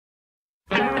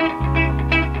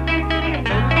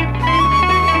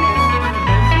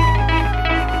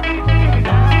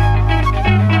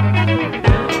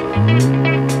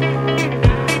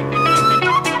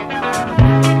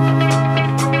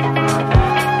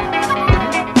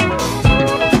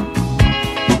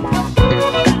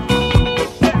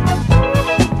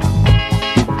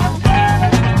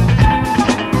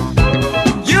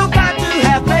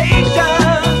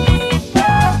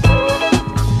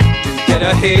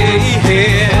Be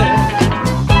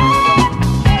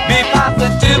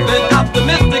positive and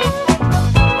optimistic.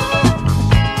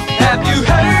 Have you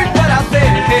heard what I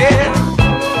said?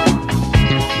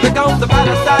 Look on the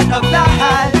brighter side of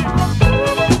life,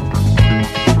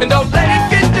 and don't let it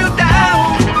get you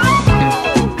down.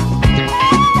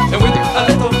 And with a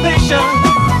little patience,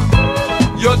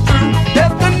 your true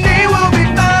destiny will be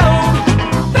found.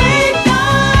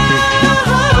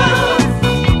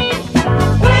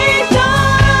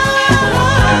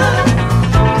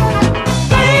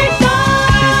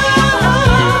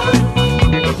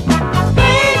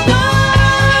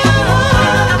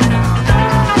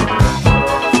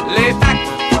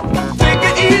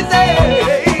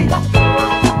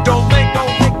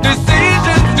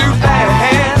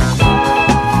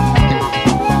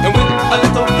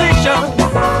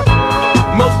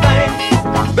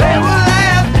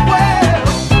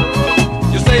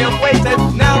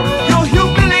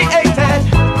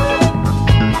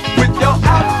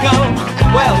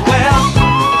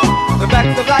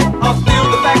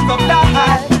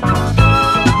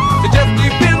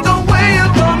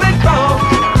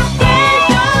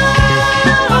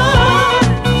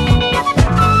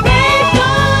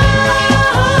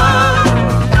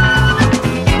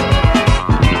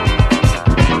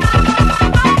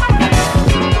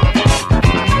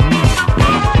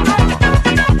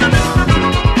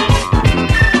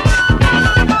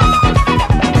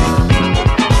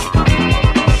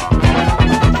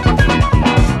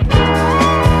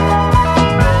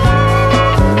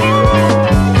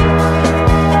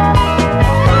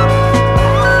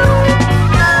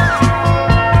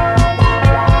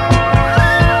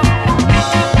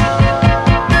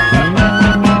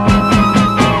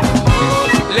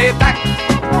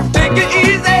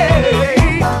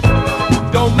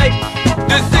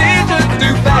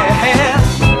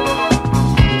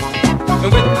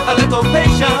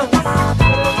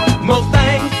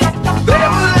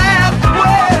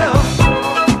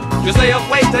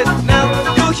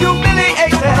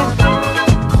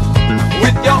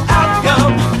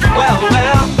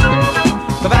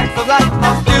 The facts of life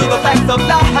are still the facts of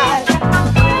life.